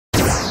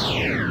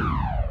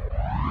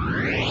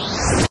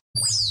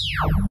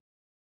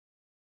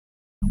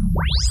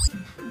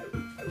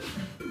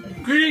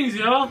Greetings,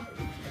 y'all!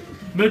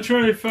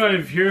 Metroid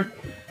 5 here.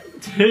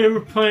 Today we're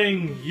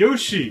playing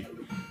Yoshi.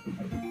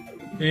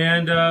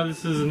 And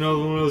this is another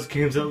one of those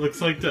games that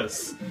looks like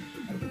this.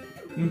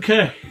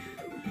 Okay.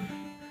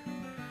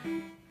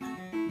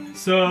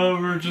 So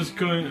we're just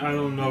going, I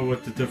don't know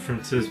what the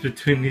difference is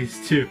between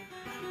these two.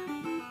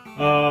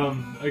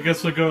 I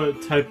guess we'll go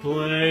at type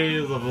A,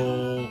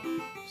 level,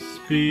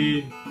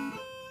 speed.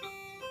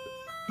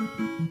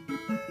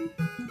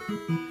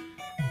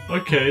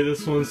 Okay,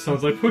 this one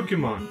sounds like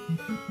Pokemon.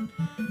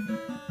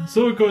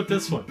 So we'll go with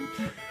this one.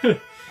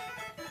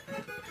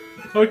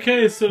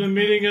 Okay, so the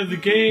meaning of the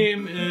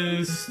game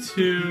is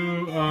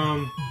to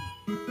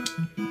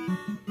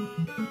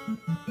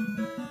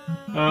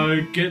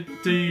get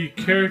the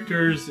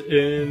characters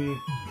in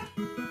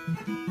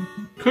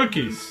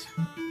cookies.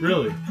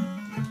 Really.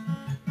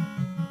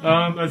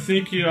 I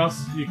think you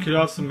could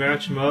also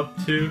match them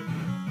up too.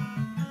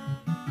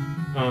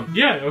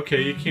 Yeah,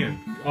 okay, you can.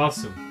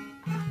 Awesome.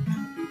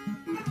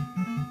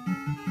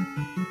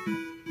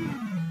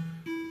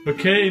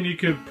 Okay, and you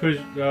could push,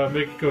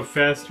 make it go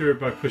faster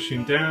by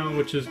pushing down,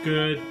 which is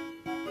good.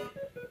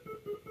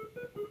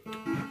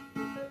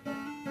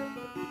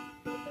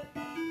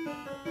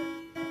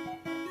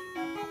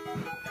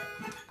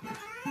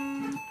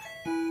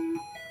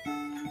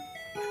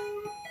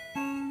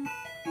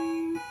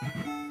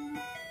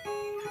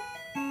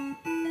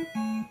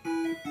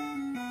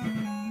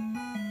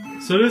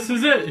 So this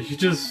is it. You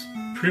just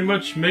pretty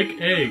much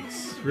make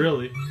eggs,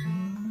 really.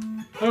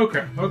 Oh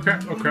crap! Oh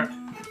crap! Oh crap!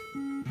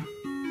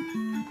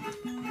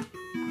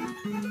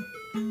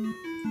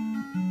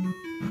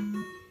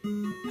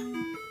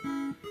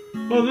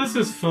 Well, this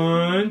is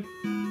fun.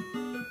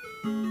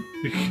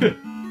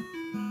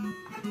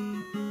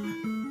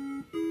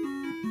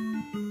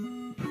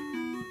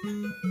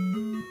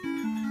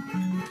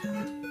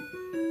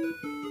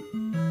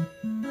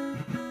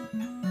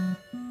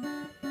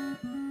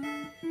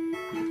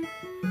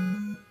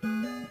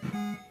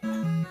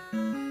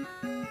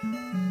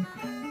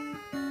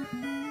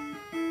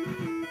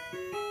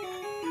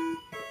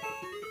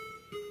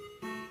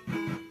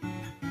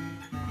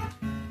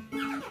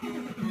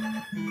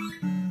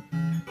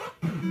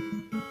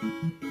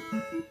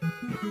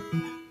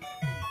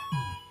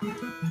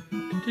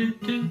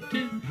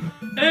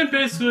 And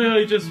basically all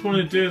you just want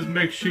to do is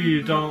make sure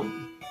you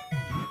don't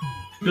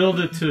build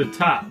it to the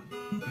top.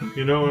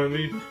 You know what I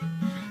mean?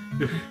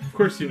 Of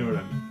course you know what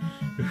I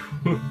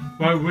mean.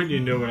 Why wouldn't you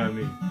know what I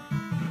mean?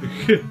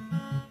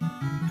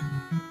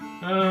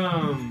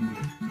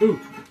 Ooh.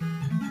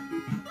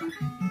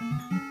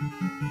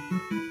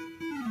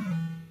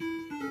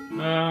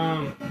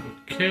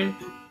 Okay.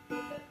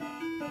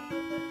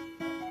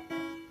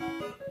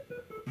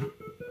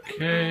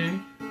 Okay.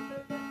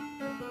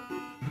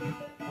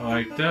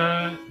 Like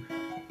that.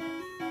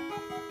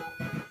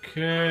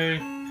 Okay.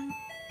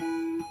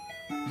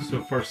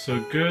 So far so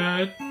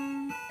good.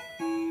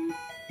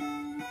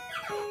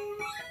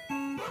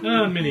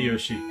 Mini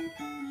Yoshi.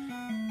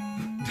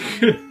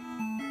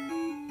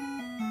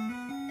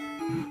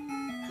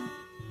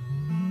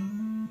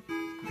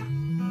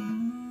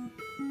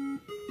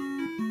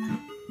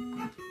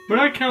 What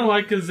I kind of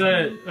like is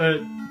that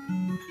it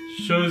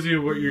shows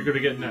you what you're going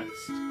to get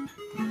next.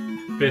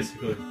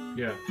 Basically.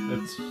 Yeah,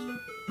 that's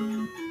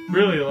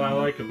really what I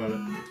like about it.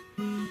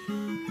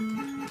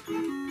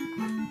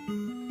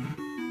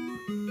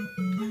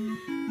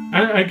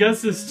 I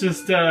guess it's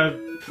just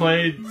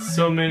played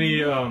so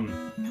many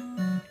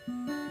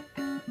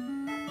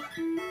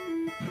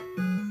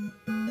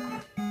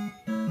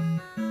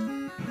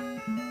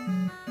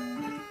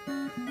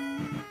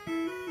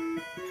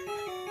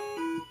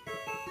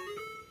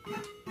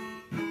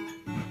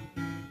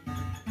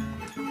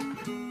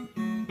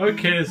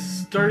okay, it's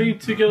starting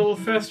to get a little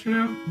faster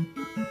now.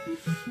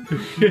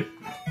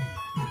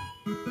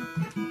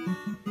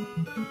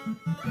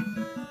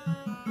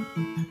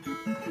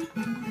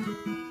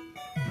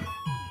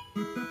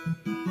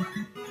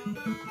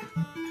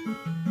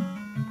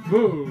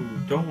 Whoa,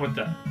 don't want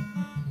that.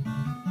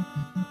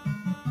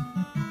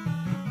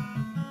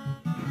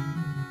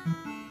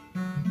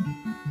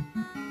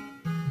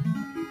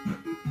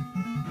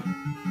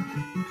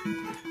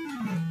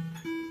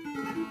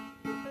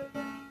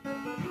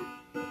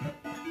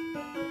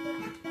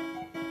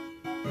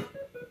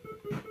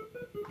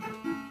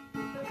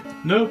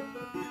 Nope.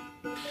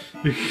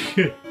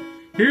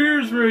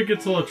 Here's where it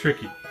gets a little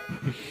tricky.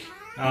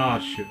 Ah,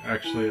 shoot.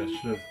 Actually, I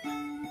should have.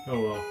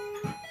 Oh well.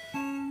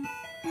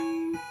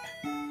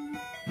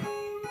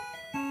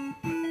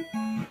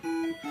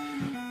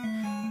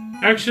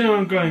 Actually,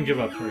 I'm going to give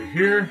up right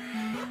here.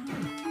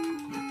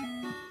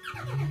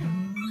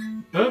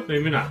 Oh,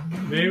 maybe not.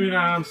 Maybe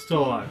not. I'm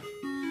still alive.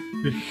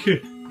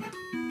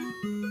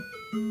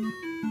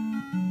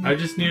 I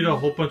just need a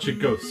whole bunch of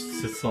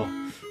ghosts. That's all.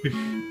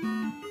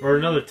 Or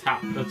another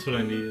top. That's what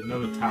I need.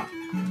 Another top.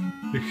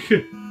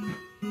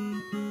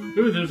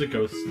 Ooh, there's a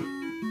ghost.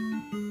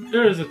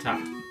 There's a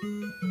top.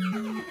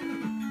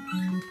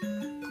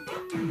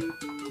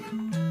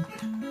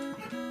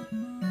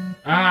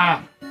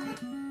 Ah!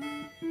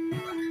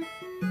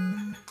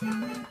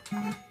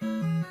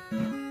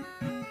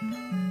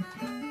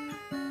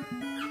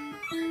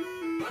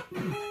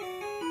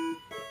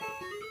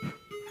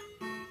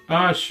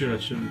 Ah, shoot, I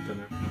shouldn't have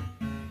done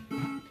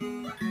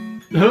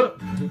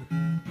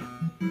it.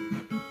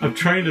 I'm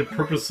trying to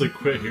purposely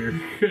quit here,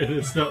 and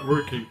it's not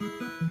working.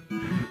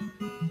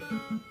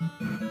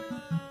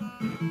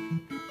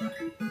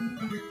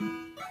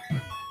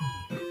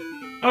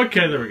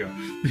 Okay, there we go.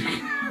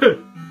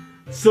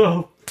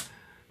 So,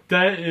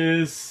 that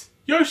is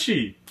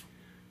Yoshi.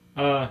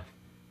 Tune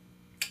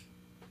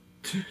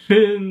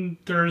in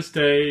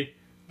Thursday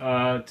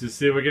to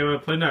see what game I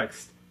play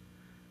next.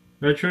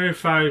 Metro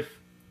 5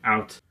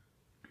 out.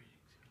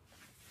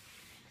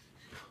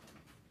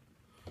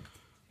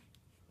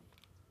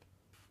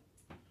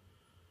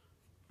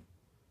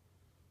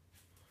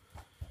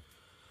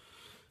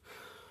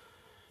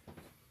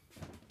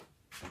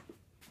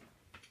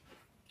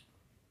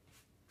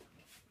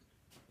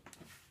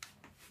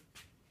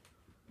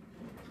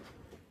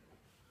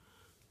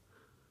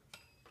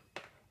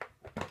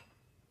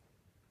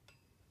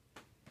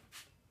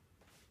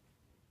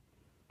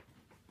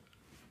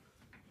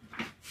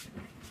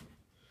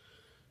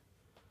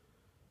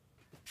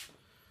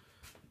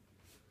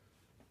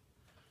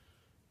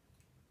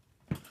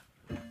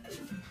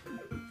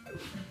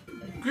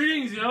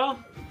 Greetings, y'all!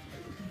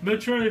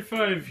 Metroid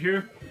 5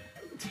 here.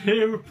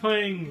 Today we're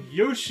playing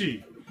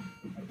Yoshi.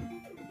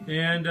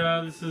 And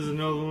this is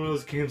another one of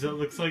those games that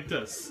looks like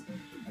this.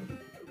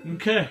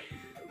 Okay.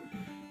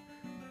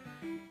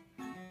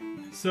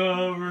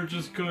 So we're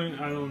just going,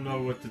 I don't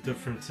know what the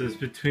difference is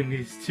between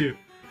these two.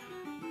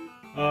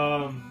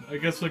 I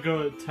guess we'll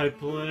go at type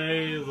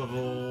play,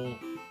 level,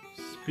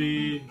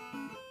 speed.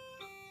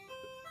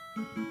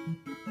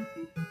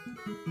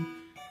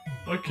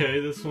 Okay,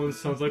 this one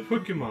sounds like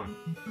Pokemon.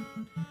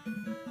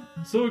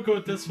 So we'll go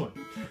with this one.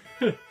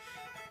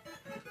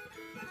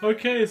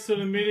 Okay, so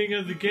the meaning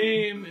of the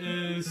game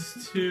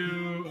is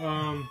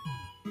to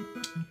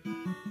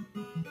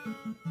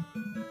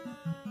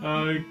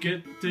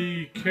get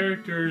the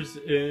characters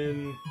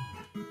in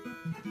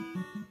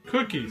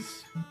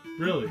cookies.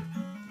 Really.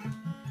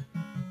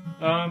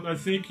 I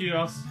think you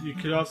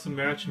could also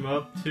match them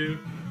up too.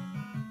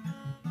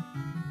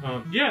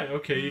 Yeah,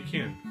 okay, you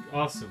can.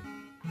 Awesome.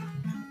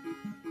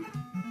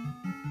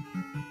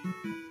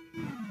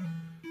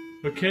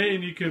 Okay,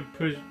 and you could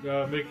push,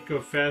 make it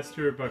go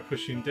faster by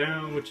pushing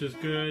down, which is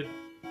good.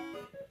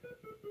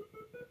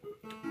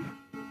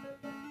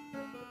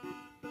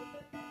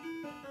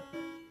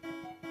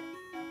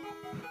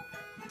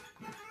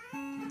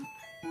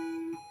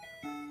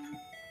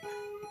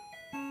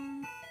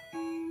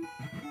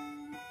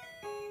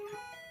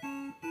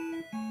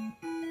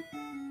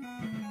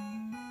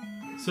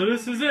 So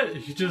this is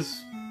it. You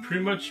just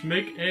pretty much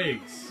make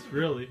eggs,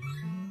 really.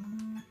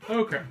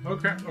 Oh crap, oh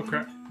crap, oh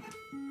crap.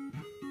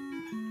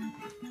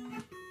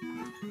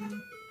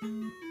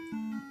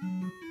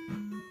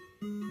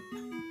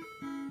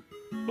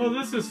 Well,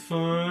 this is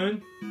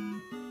fun.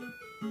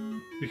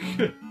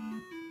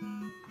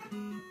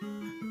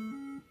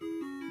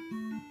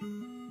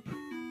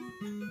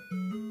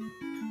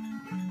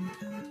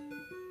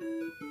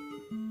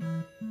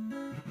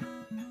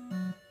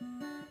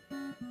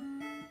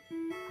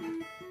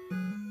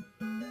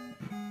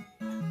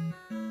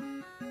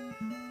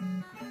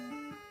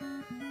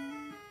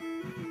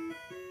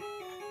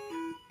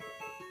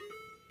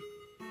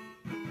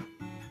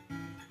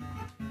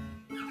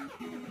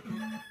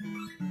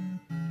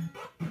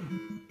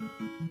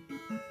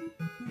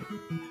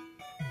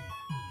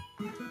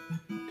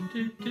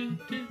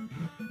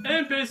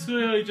 And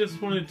basically all you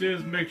just want to do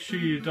is make sure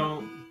you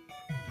don't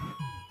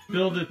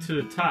build it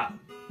to the top.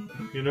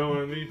 You know what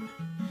I mean?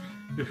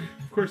 Of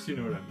course you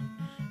know what I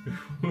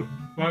mean.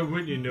 Why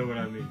wouldn't you know what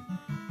I mean?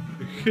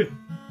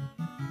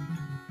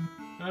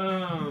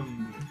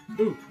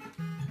 Ooh.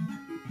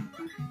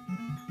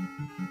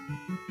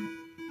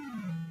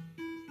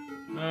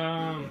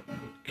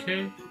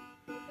 Okay.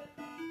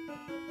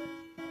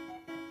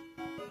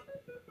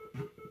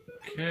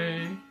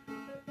 Okay.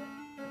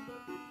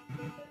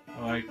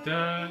 I like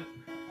that.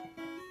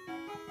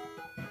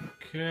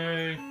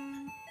 Okay.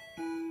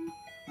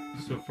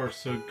 So far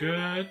so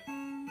good.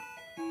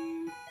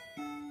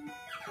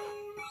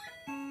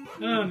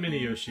 Mini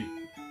Yoshi.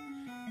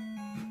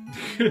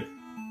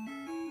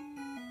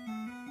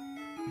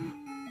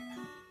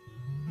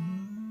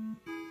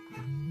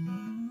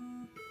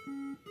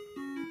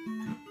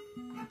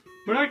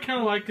 What I kind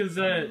of like is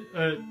that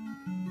it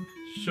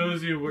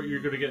shows you what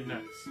you're going to get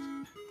next.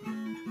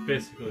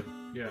 Basically.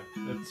 Yeah,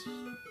 that's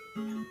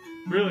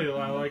really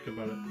what I like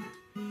about it.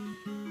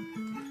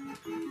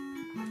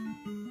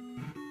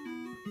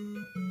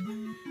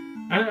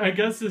 I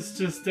guess it's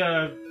just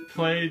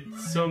played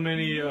so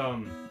many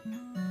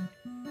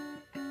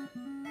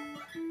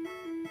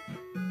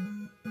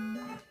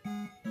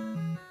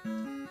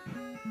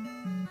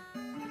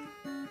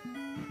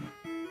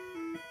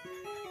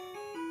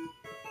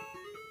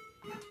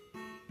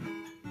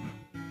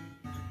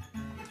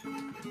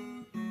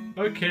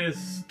Okay, it's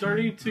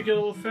starting to get a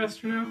little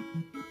faster now.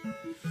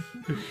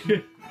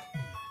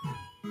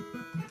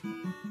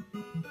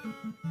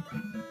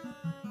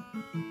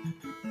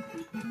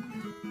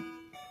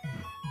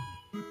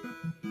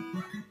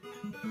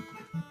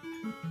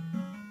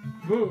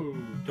 Whoa,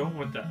 don't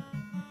want that.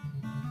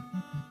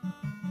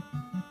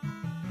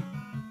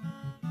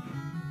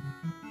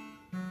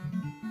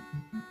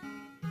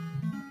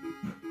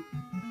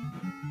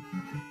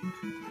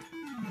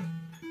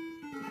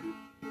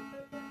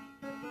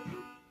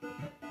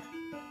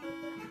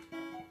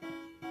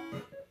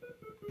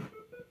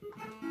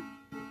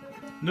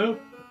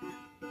 Nope.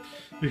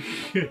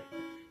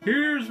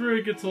 Here's where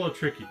it gets a little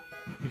tricky.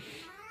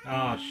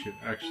 Ah, shoot.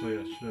 Actually,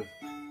 I should have.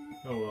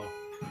 Oh well.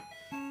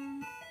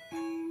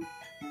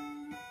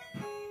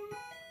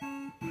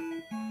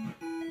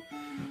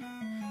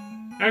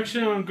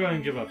 Actually, I'm going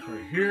to give up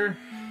right here.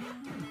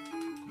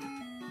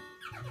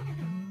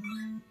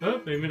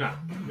 Oh, maybe not.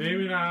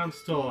 Maybe not. I'm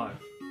still alive.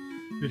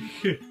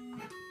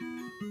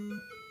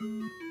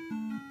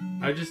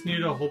 I just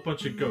need a whole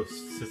bunch of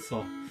ghosts. That's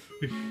all.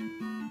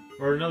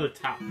 Or another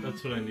tap.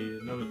 That's what I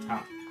need. Another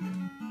tap.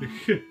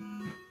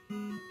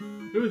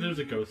 Ooh, there's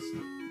a ghost.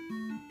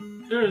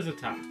 There is a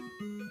tap.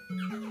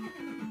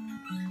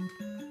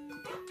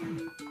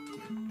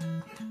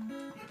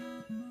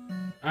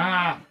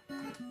 Ah!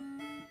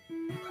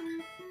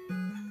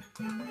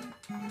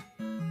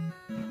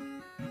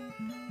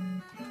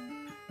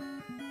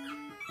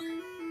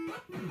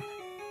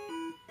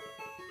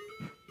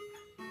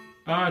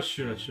 Ah,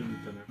 shoot, I shouldn't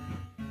have done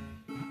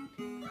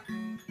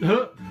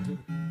it.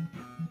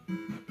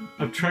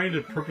 I'm trying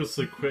to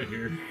purposely quit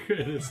here,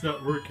 and it's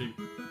not working.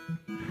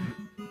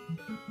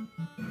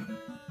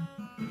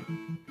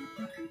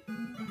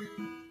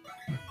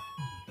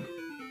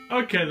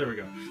 Okay, there we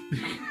go.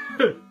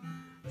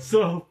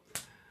 So,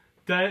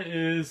 that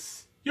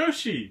is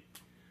Yoshi.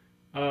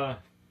 Tune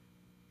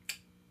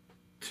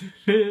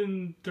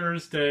in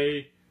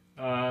Thursday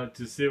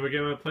to see what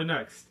game I play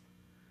next.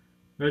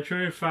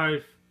 Metro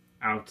 5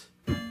 out.